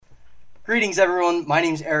Greetings, everyone. My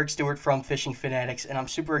name is Eric Stewart from Fishing Fanatics, and I'm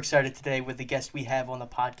super excited today with the guest we have on the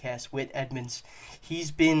podcast, Whit Edmonds.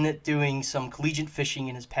 He's been doing some collegiate fishing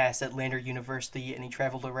in his past at Lander University, and he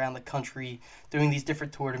traveled around the country doing these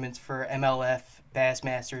different tournaments for MLF,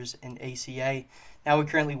 Bassmasters, and ACA. Now he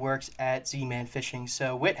currently works at Z-Man Fishing.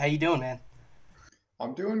 So, Whit, how you doing, man?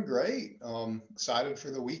 I'm doing great. Excited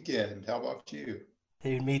for the weekend. How about you?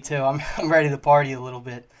 Dude, me too. I'm ready to party a little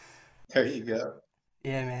bit. There you go.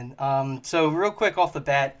 Yeah, man. So real quick off the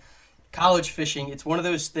bat, college fishing, it's one of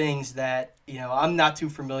those things that, I'm not too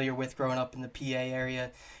familiar with growing up in the PA area.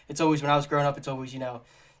 It's always, when I was growing up, it's always,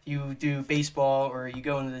 you do baseball or you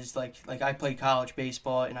go into this, like I played college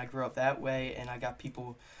baseball and I grew up that way and I got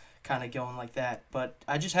people kind of going like that. But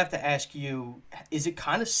I just have to ask you, is it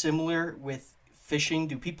kind of similar with fishing?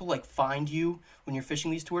 Do people like find you when you're fishing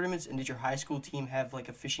these tournaments? And did your high school team have like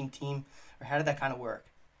a fishing team, or how did that kind of work?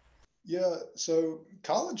 Yeah, so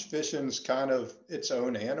college fishing is kind of its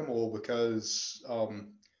own animal because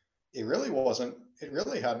it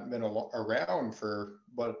really hadn't been around for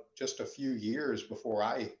but just a few years before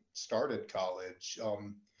I started college.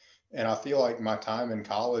 And I feel like my time in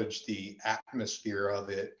college, the atmosphere of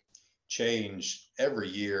it changed every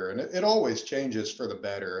year, and it always changes for the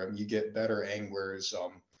better. I mean, you get better anglers.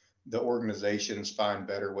 The organizations find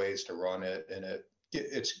better ways to run it, and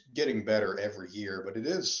it's getting better every year. But it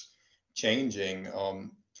is changing.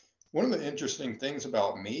 One of the interesting things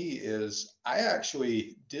about me is I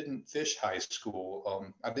actually didn't fish high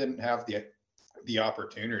school. I didn't have the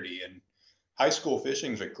opportunity, and high school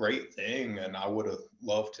fishing is a great thing, and I would have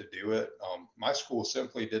loved to do it. My school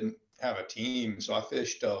simply didn't have a team, so I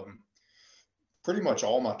fished. Pretty much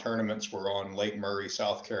all my tournaments were on Lake Murray,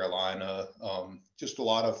 South Carolina. Just a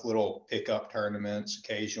lot of little pickup tournaments.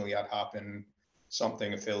 Occasionally, I'd hop in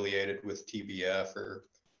something affiliated with TBF or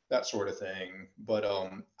that sort of thing. But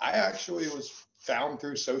I actually was found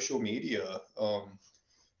through social media.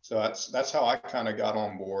 So that's how I kind of got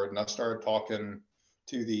on board, and I started talking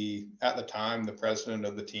to the at the time the president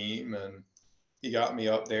of the team, and he got me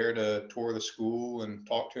up there to tour the school and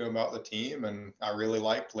talk to him about the team. And I really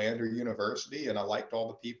liked Lander University, and I liked all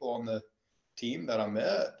the people on the team that I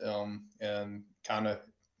met, and kind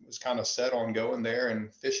of set on going there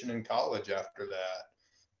and fishing in college after that.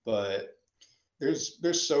 But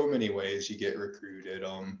there's so many ways you get recruited.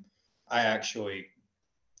 I actually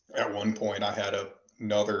at one point I had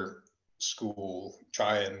another school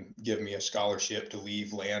try and give me a scholarship to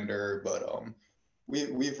leave Lander, but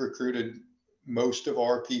we've recruited most of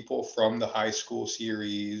our people from the high school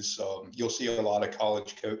series. You'll see a lot of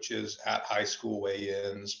college coaches at high school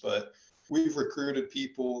weigh-ins, but we've recruited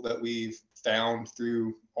people that we've found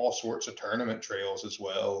through all sorts of tournament trails as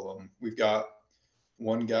well. We've got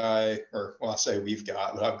one guy, or well, I say we've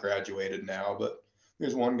got, but I've graduated now. But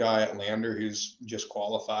there's one guy at Lander who's just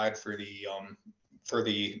qualified for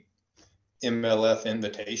the MLF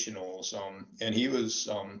Invitationals, and he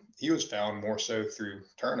was found more so through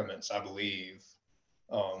tournaments, I believe.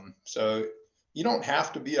 So you don't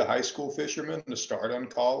have to be a high school fisherman to start on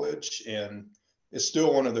college, and it's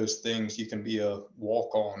still one of those things you can be a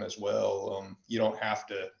walk on as well. You don't have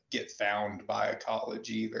to get found by a college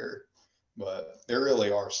either, but there really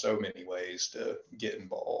are so many ways to get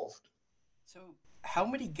involved. So, how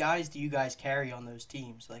many guys do you guys carry on those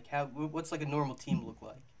teams? Like, what's like a normal team look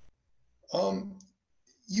like? Um,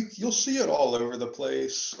 you'll see it all over the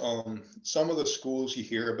place. Some of the schools you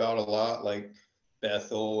hear about a lot, like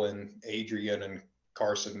Bethel and Adrian and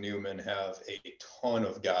Carson Newman, have a ton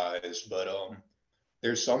of guys, but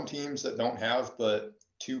there's some teams that don't have but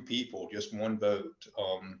two people, just one boat.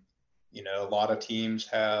 A lot of teams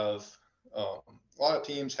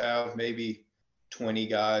have maybe 20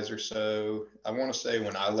 guys or so. I want to say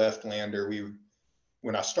when I left Lander,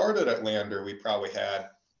 when I started at Lander, we probably had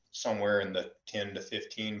somewhere in the 10 to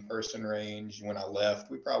 15 person range. When I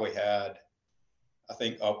left, we probably had, I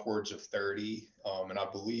think, upwards of 30. And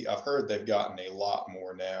I've heard they've gotten a lot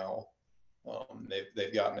more now.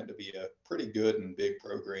 They've gotten it to be a pretty good and big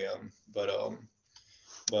program. But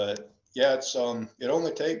yeah, it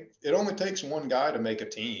only takes one guy to make a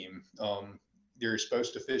team. You're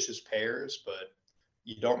supposed to fish as pairs, but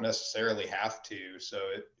you don't necessarily have to. So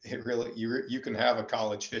it really you can have a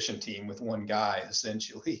college fishing team with one guy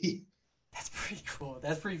essentially. That's pretty cool.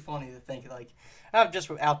 That's pretty funny to think. Like, I'm just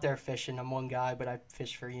out there fishing. I'm one guy, but I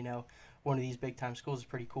fish for one of these big time schools. Is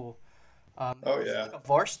pretty cool. Oh Is it yeah. like a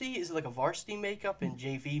varsity? Is it like a varsity makeup and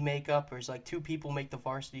JV makeup, or is like two people make the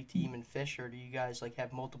varsity team and fish, or do you guys like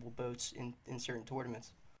have multiple boats in certain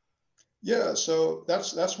tournaments? Yeah, so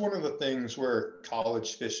that's one of the things where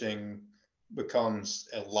college fishing becomes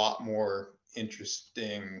a lot more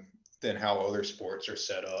interesting than how other sports are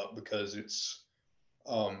set up, because it's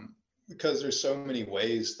because there's so many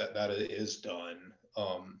ways that it is done.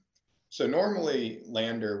 So normally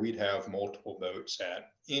Lander, we'd have multiple boats at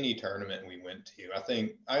any tournament we went to. I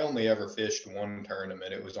think I only ever fished one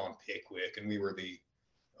tournament. It was on Pickwick, and we were the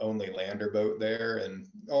only Lander boat there. And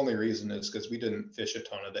the only reason is because we didn't fish a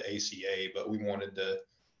ton of the ACA, but we wanted to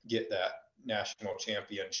get that national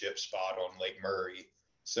championship spot on Lake Murray.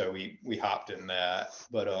 So we hopped in that.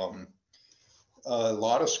 But a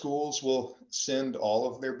lot of schools will send all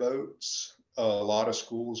of their boats. A lot of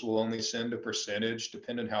schools will only send a percentage,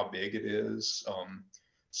 depending how big it is.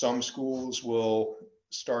 Some schools will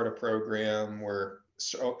start a program where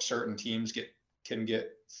certain teams can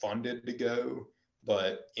get funded to go,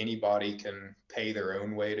 but anybody can pay their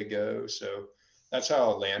own way to go. So that's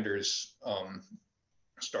how Landers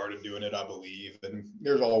started doing it, I believe. And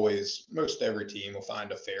there's always, most every team will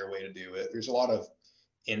find a fair way to do it. There's a lot of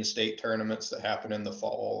in-state tournaments that happen in the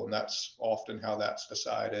fall, and that's often how that's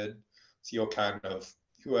decided. So you'll kind of,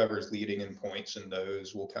 whoever's leading in points in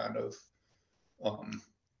those will kind of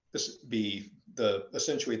this be the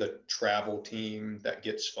essentially the travel team that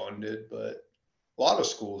gets funded. But a lot of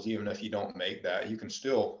schools, even if you don't make that, you can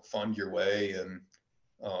still fund your way. And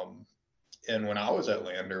when I was at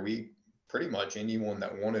Lander, we pretty much anyone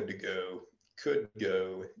that wanted to go could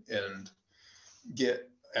go and get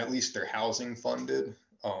at least their housing funded,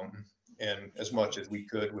 and as much as we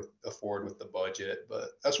could afford with the budget. But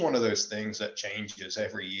that's one of those things that changes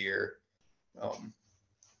every year. Um,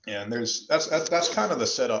 and that's kind of the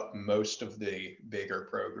setup most of the bigger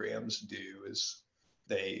programs do, is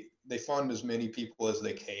they fund as many people as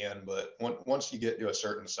they can, but once you get to a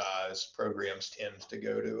certain size, programs tend to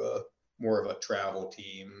go to a more of a travel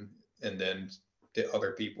team, and then the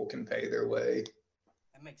other people can pay their way.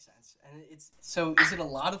 That makes sense. And it's so is it a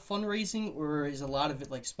lot of fundraising or is a lot of it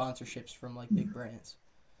like sponsorships from like big brands?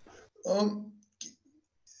 Um,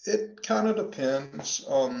 it kind of depends.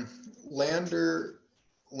 Lander,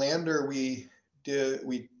 Lander, we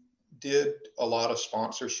did a lot of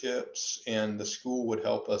sponsorships, and the school would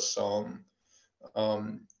help us some.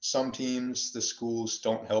 Some teams, the schools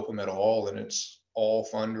don't help them at all, and it's all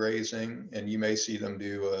fundraising. And you may see them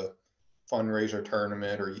do a fundraiser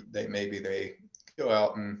tournament, or they go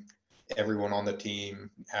out and everyone on the team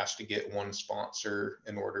has to get one sponsor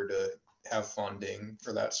in order to have funding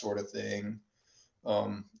for that sort of thing.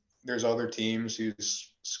 Um, there's other teams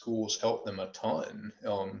whose schools help them a ton.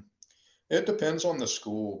 It depends on the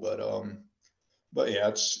school, but yeah,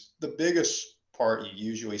 it's the biggest part you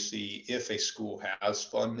usually see if a school has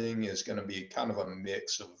funding is going to be kind of a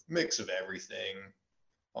mix of everything,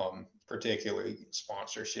 particularly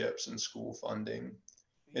sponsorships and school funding.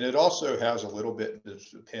 And it also has a little bit to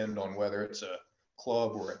depend on whether it's a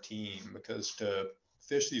club or a team, because to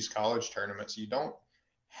fish these college tournaments, you don't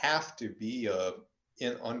have to be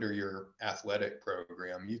in under your athletic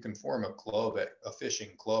program. You can form a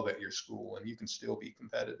fishing club at your school, and you can still be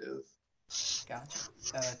competitive. Gotcha.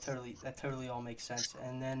 That totally all makes sense.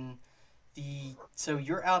 And then the so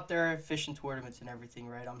you're out there fishing tournaments and everything,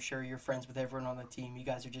 right? I'm sure you're friends with everyone on the team. You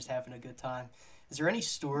guys are just having a good time. Is there any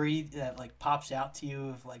story that like pops out to you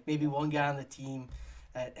of like maybe one guy on the team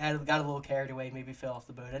that got a little carried away, maybe fell off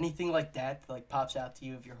the boat? Anything like that like pops out to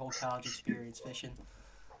you of your whole college experience fishing?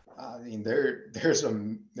 I mean, there's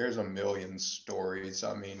a million stories.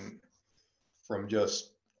 I mean, from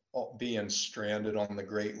just being stranded on the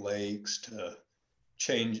Great Lakes to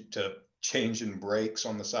changing brakes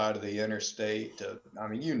on the side of the interstate to, I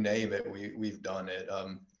mean, you name it, we've done it.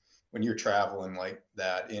 When you're traveling like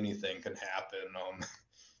that, anything can happen.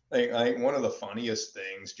 I think one of the funniest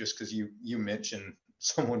things, just because you mentioned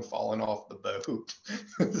someone falling off the boat,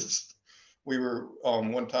 we were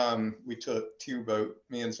one time we took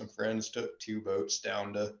me and some friends took two boats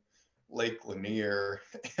down to Lake Lanier,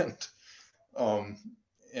 and um,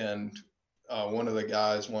 and one of the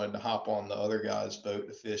guys wanted to hop on the other guy's boat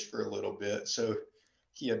to fish for a little bit. So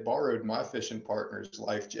he had borrowed my fishing partner's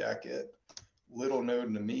life jacket. Little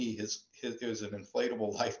known to me, his it was an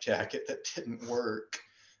inflatable life jacket that didn't work,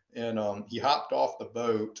 and he hopped off the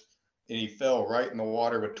boat and he fell right in the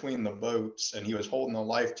water between the boats, and he was holding the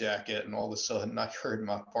life jacket, and all of a sudden I heard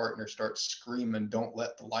my partner start screaming, "Don't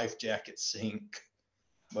let the life jacket sink."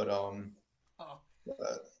 But Oh,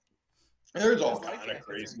 but there's all those life kind of jackets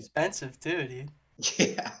are crazy. expensive too, dude.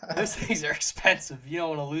 Yeah. Those things are expensive. You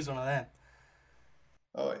don't want to lose one of them.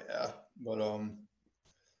 Oh yeah.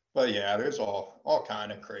 But yeah, there's all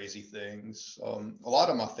kind of crazy things. A lot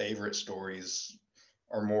of my favorite stories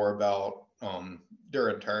are more about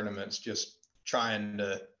during tournaments, just trying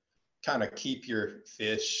to kind of keep your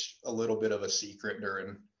fish a little bit of a secret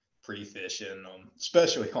during pre-fishing,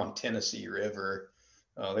 especially on Tennessee River.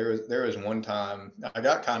 There was one time I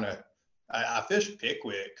got kind of I fished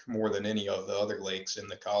Pickwick more than any of the other lakes in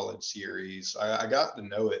the college series. I got to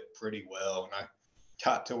know it pretty well, and I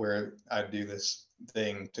got to where I do this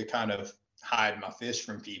thing to kind of hide my fish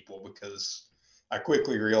from people because I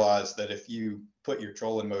quickly realized that if you put your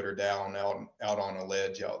trolling motor down out on a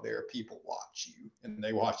ledge out there, people watch you and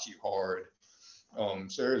they watch you hard.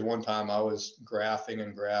 So there was one time I was graphing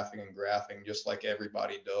and graphing and graphing just like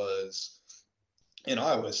everybody does. And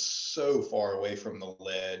I was so far away from the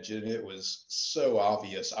ledge, and it was so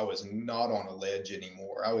obvious I was not on a ledge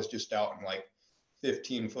anymore. I was just out in like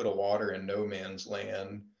 15 foot of water in no man's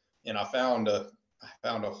land, and I found a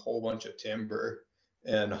whole bunch of timber,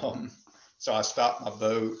 and so I stopped my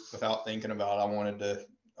boat without thinking about it. I wanted to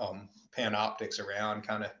pan optics around,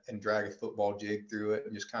 kind of, and drag a football jig through it,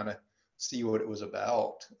 and just kind of see what it was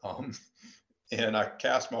about. And I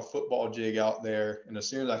cast my football jig out there. And as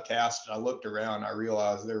soon as I cast it, I looked around. I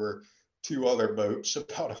realized there were two other boats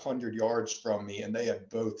about 100 yards from me, and they had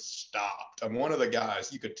both stopped. And one of the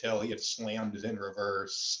guys, you could tell he had slammed it in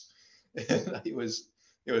reverse. And it was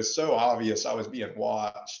so obvious I was being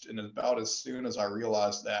watched. And about as soon as I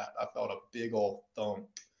realized that, I felt a big old thump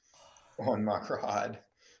on my rod.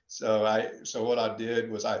 So what I did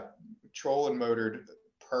was I trolling motored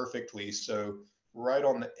perfectly. So right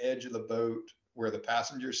on the edge of the boat where the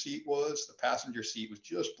passenger seat was, the passenger seat was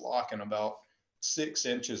just blocking about 6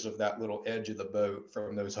 inches of that little edge of the boat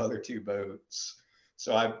from those other two boats.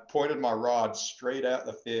 So I pointed my rod straight at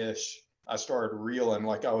the fish. I started reeling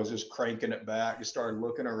like I was just cranking it back. I started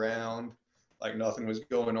looking around like nothing was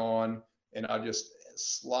going on. And I just, as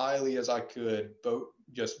slyly as I could, boat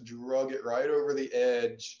just drug it right over the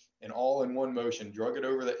edge, and all in one motion, drug it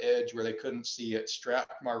over the edge where they couldn't see it,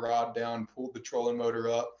 strapped my rod down, pulled the trolling motor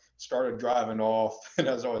up, started driving off. And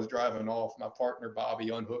as I was driving off, my partner Bobby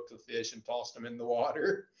unhooked the fish and tossed him in the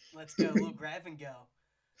water. Let's go, a little grab and go.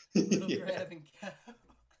 Little Yeah. grab and go.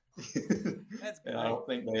 That's And I great. don't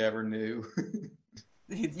think they ever knew.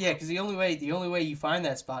 Yeah, because the only way you find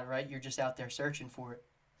that spot, right? You're just out there searching for it.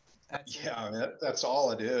 That's Yeah, it. I mean, that's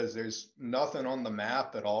all it is. There's nothing on the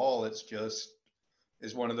map at all. It's just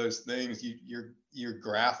is one of those things you're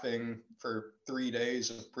graphing for 3 days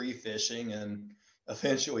of pre-fishing, and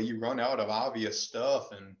eventually you run out of obvious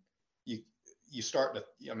stuff, and you you start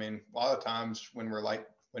to, I mean, a lot of times when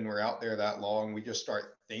we're out there that long, we just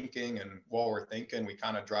start thinking, and while we're thinking, we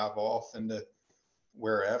kind of drive off into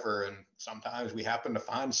wherever, and sometimes we happen to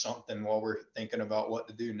find something while we're thinking about what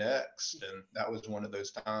to do next, and that was one of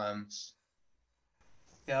those times.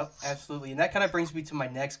 Yep, absolutely. And that kind of brings me to my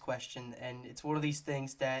next question, and it's one of these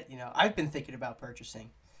things that I've been thinking about purchasing,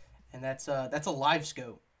 and that's a live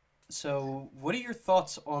scope. So, what are your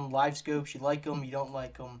thoughts on live scopes? You like them? You don't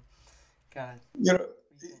like them? Kind of. You know, What are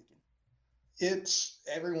you thinking? it's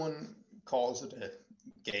everyone calls it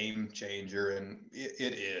a game changer, and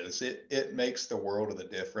it is. It makes the world of the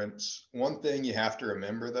difference. One thing you have to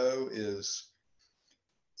remember though is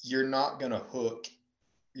you're not going to hook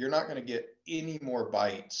you're not going to get any more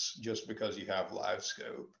bites just because you have live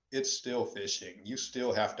scope. It's still fishing. You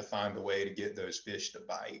still have to find a way to get those fish to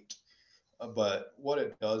bite. But what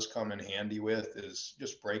it does come in handy with is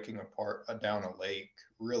just breaking apart down a lake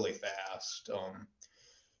really fast.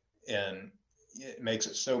 And it makes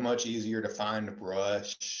it so much easier to find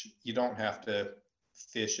brush. You don't have to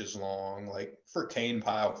fish as long. Like for cane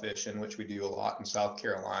pile fishing, which we do a lot in South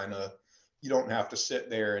Carolina, you don't have to sit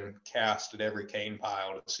there and cast at every cane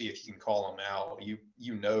pile to see if you can call them out.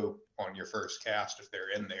 You know on your first cast if they're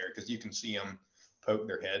in there because you can see them poke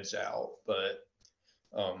their heads out. But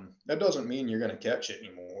that doesn't mean you're going to catch it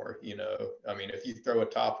anymore. I mean, if you throw a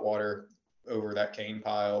top water over that cane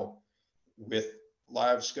pile with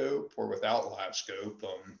live scope or without live scope,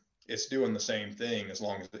 it's doing the same thing as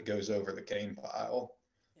long as it goes over the cane pile.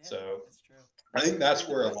 Yeah, So that's true. I think You're that's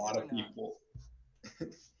either where a right lot or of not. people,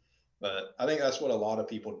 but I think that's what a lot of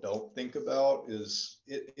people don't think about is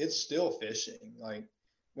it's still fishing. Like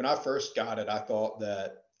when I first got it, I thought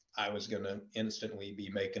that I was going to instantly be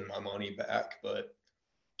making my money back, but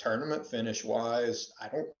tournament finish wise, I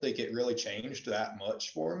don't think it really changed that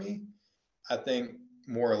much for me. I think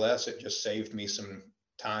more or less it just saved me some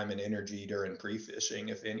time and energy during pre-fishing,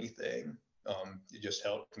 if anything. It just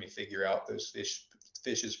helped me figure out those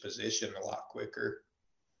fish's position a lot quicker.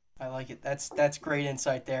 I like it. That's great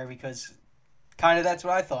insight there because kind of that's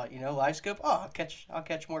what I thought. Live scope. Oh, I'll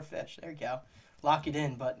catch more fish. There you go. Lock it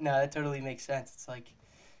in. But no, that totally makes sense. It's like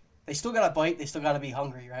they still gotta bite. They still gotta be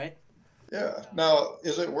hungry, right? Yeah. Now,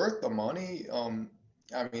 is it worth the money?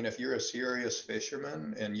 I mean, if you're a serious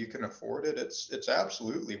fisherman and you can afford it, it's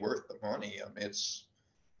absolutely worth the money. I mean, it's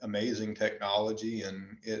amazing technology,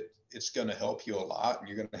 and it's going to help you a lot, and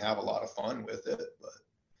you're going to have a lot of fun with it.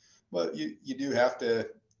 But you do have to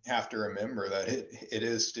remember that it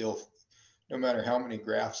is still, no matter how many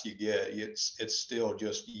graphs you get, it's still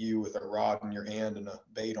just you with a rod in your hand and a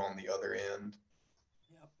bait on the other end.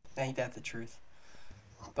 Yep. Ain't that the truth?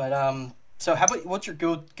 But so how about what's your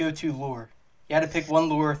go to lure? You had to pick one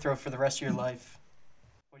lure throw for the rest of your life.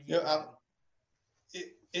 What are you Yeah, grabbing?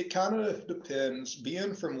 it kind of depends.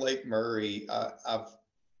 Being from Lake Murray, I've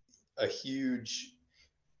a huge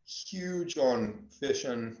on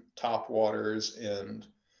fishing top waters and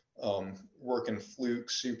working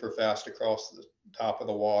flukes super fast across the top of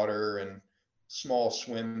the water and small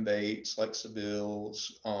swim baits like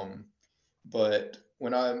Seville's. But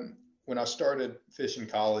when I started fishing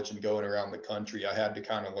college and going around the country, I had to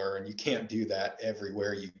kind of learn you can't do that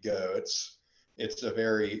everywhere you go. It's a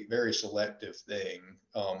very selective thing.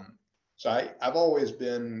 So I've always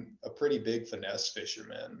been a pretty big finesse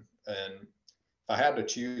fisherman, and if I had to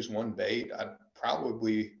choose one bait, I'd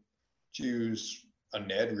probably choose a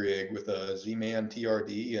Ned rig with a Z-Man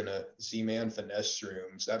TRD and a Z-Man finesse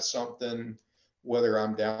shrooms. That's something, whether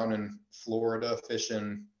I'm down in Florida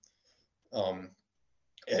fishing um,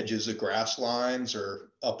 edges of grass lines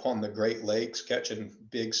or up on the Great Lakes catching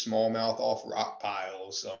big smallmouth off rock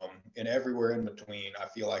piles, and everywhere in between, I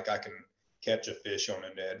feel like I can catch a fish on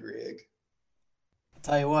a Ned rig. I'll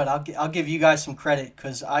tell you what, I'll give you guys some credit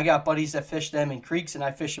because I got buddies that fish them in creeks and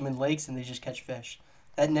I fish them in lakes and they just catch fish.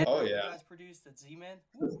 That net Oh you yeah, guys produced at Z-Man,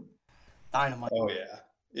 dynamite. oh yeah,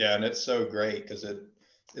 yeah, and it's so great because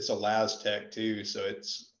it's a Tech too, so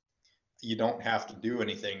it's you don't have to do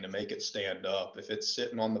anything to make it stand up. If it's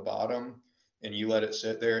sitting on the bottom and you let it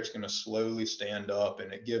sit there, it's going to slowly stand up,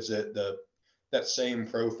 and it gives it the that same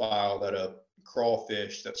profile that a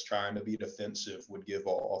crawfish that's trying to be defensive would give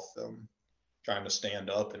off, trying to stand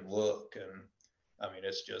up and look. And I mean,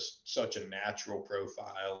 it's just such a natural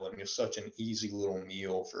profile, and it's such an easy little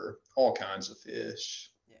meal for all kinds of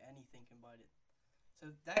fish. Yeah, anything can bite it. So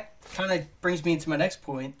that kind of brings me into my next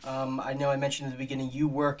point. I know I mentioned in the beginning you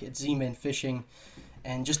work at Z-Man Fishing,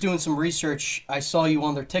 and just doing some research, I saw you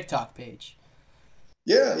on their TikTok page.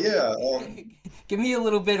 Yeah, So yeah. give me a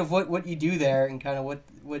little bit of what you do there and kind of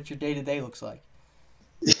what your day to day looks like.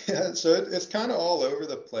 Yeah, so it's kind of all over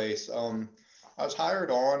the place. I was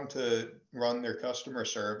hired on to run their customer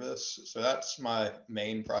service, so that's my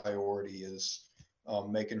main priority is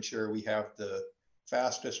making sure we have the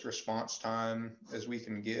fastest response time as we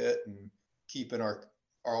can get, and keeping our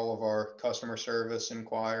all of our customer service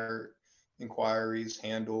inquiries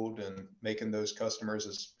handled, and making those customers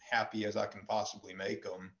as happy as I can possibly make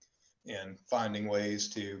them, and finding ways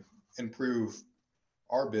to improve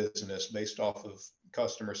our business based off of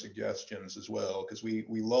customer suggestions as well, because we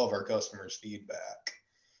love our customers' feedback.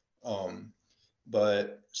 Um,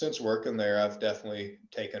 but since working there, I've definitely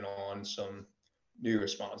taken on some new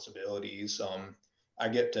responsibilities. I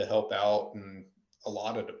get to help out in a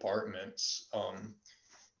lot of departments.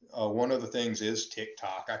 One of the things is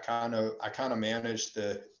TikTok. I kind of manage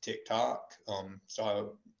the TikTok.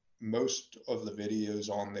 Most of the videos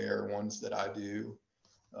on there are ones that I do.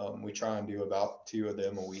 We try and do about two of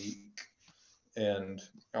them a week, and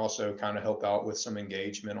also kind of help out with some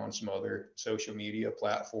engagement on some other social media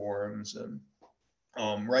platforms. And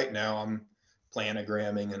right now, I'm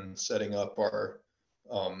planogramming and setting up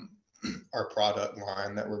um, our product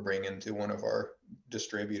line that we're bringing to one of our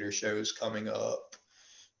distributor shows coming up.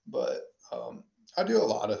 But I do a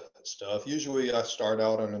lot of stuff. Usually, I start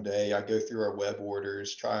out on a day, I go through our web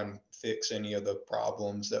orders, try and fix any of the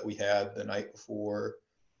problems that we had the night before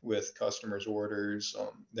with customers' orders.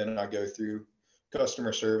 Then I go through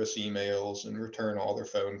customer service emails and return all their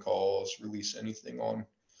phone calls, release anything on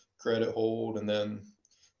credit hold. And then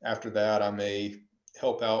after that, I may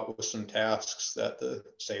help out with some tasks that the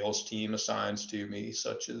sales team assigns to me,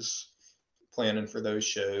 such as planning for those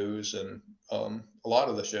shows. And a lot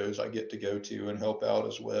of the shows I get to go to and help out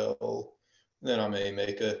as well. Then I may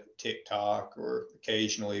make a TikTok, or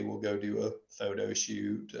occasionally we'll go do a photo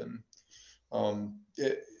shoot. And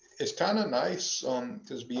it's kind of nice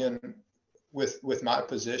because being with my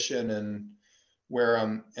position and where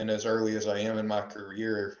I'm, and as early as I am in my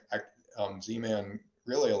career, Z-Man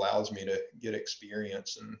really allows me to get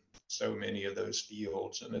experience in so many of those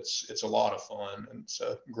fields, and it's a lot of fun, and it's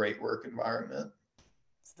a great work environment.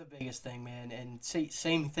 It's the biggest thing, man. And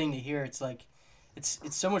same thing to hear. It's like it's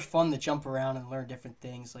so much fun to jump around and learn different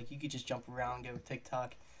things. Like you could just jump around, go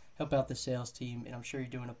TikTok, help out the sales team, and I'm sure you're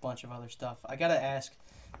doing a bunch of other stuff. I gotta ask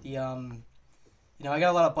the I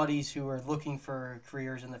got a lot of buddies who are looking for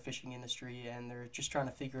careers in the fishing industry, and they're just trying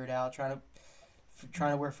to figure it out, trying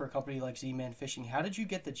to work for a company like Z-Man Fishing. How did you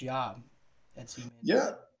get the job at Z-Man Yeah.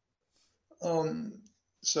 Fishing? Um,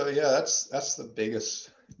 so yeah, that's the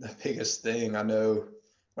biggest thing. I know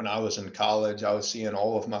when I was in college, I was seeing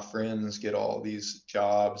all of my friends get all these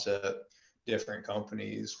jobs at different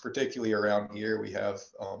companies. Particularly around here, we have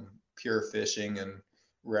pure fishing and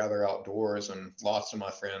rather outdoors, and lots of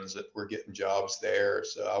my friends that were getting jobs there.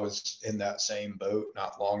 So I was in that same boat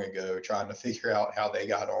not long ago, trying to figure out how they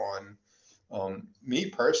got on. Me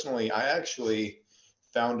personally, I actually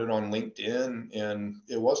found it on LinkedIn, and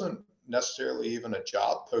it wasn't necessarily even a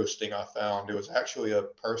job posting I found. It was actually a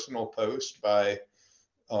personal post by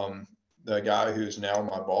um, the guy who's now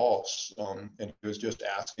my boss. And he was just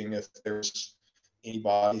asking if there's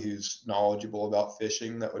anybody who's knowledgeable about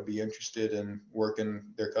fishing that would be interested in working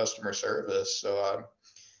their customer service. So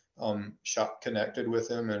I connected with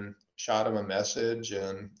him and shot him a message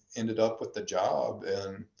and ended up with the job.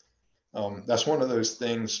 And that's one of those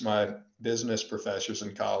things my business professors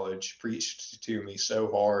in college preached to me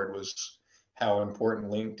so hard, was how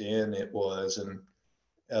important LinkedIn it was. And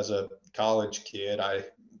as a college kid, I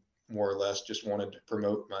more or less just wanted to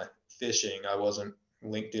promote my fishing. I wasn't,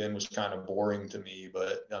 LinkedIn was kind of boring to me,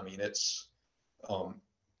 but um,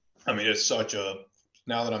 it's such a,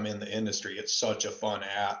 now that I'm in the industry, it's such a fun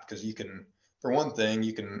app because you can, for one thing,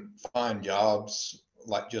 you can find jobs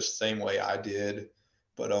like just the same way I did,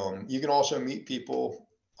 but you can also meet people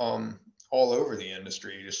um, all over the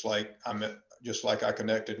industry, just like I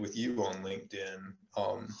connected with you on LinkedIn.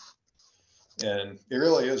 And it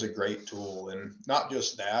really is a great tool. And not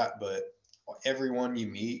just that, but everyone you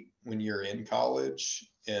meet when you're in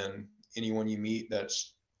college, and anyone you meet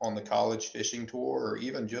that's on the college fishing tour, or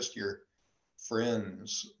even just your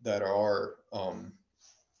friends that are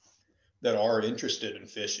interested in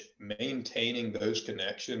fishing, maintaining those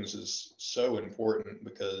connections is so important,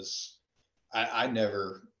 because I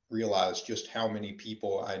never realized just how many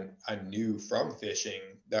people I knew from fishing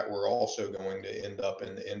that were also going to end up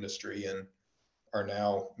in the industry, and are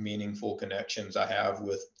now meaningful connections I have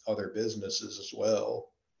with other businesses as well.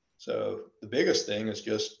 So the biggest thing is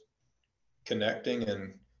just connecting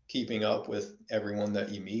and keeping up with everyone that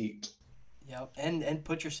you meet. Yep, and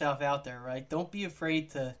put yourself out there, right? Don't be afraid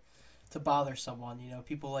to bother someone.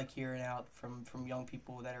 People like hearing out from young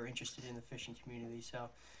people that are interested in the fishing community. So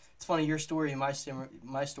it's funny, your story and my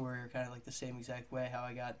story are kind of like the same exact way. How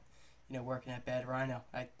I got, working at Bad Rhino.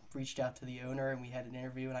 I reached out to the owner and we had an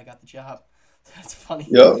interview and I got the job. That's funny.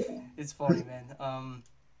 Yep. It's funny, man.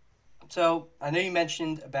 So I know you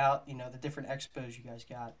mentioned about the different expos you guys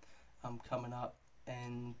got coming up,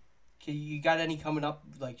 and you got any coming up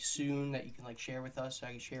like soon that you can like share with us, so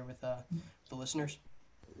I can share with the listeners?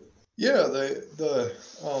 Yeah, the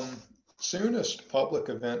soonest public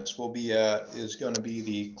events we'll be at is going to be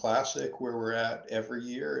the Classic, where we're at every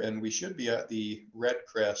year, and we should be at the Red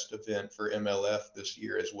Crest event for MLF this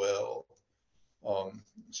year as well.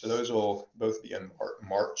 So those will both be in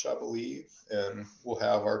March, I believe, and we'll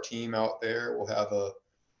have our team out there. We'll have a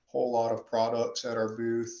whole lot of products at our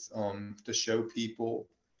booth to show people,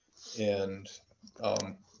 and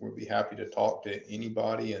we'll be happy to talk to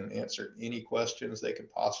anybody and answer any questions they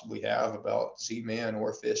could possibly have about Z-Man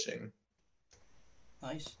or fishing.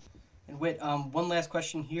 Nice. And Whit, one last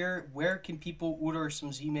question here. Where can people order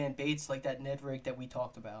some Z-Man baits like that Ned rig that we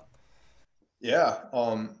talked about? Yeah,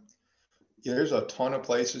 yeah, there's a ton of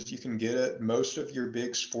places you can get it. Most of your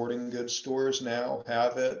big sporting goods stores now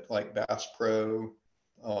have it, like Bass Pro,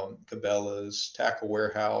 Cabela's, Tackle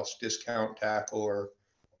Warehouse, Discount Tackle, or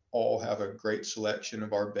all have a great selection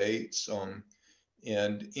of our baits.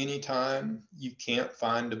 And anytime you can't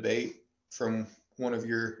find a bait from one of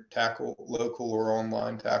your tackle, local or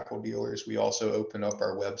online tackle dealers, we also open up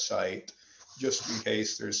our website just in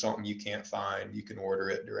case there's something you can't find. You can order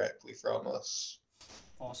it directly from us.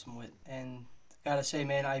 Awesome, Whit. And gotta say,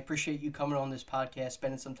 man, I appreciate you coming on this podcast,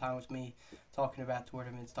 spending some time with me, talking about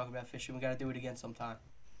tournaments, talking about fishing. We gotta do it again sometime.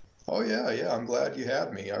 Oh yeah, I'm glad you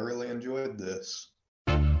had me. I really enjoyed this.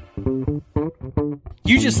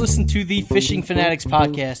 You just listened to the Fishing Fanatics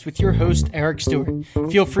podcast with your host, Eric Stewart.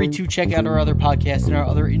 Feel free to check out our other podcasts and our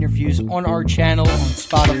other interviews on our channel on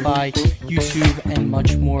Spotify, YouTube, and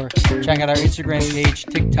much more. Check out our Instagram page,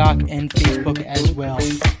 TikTok, and Facebook as well.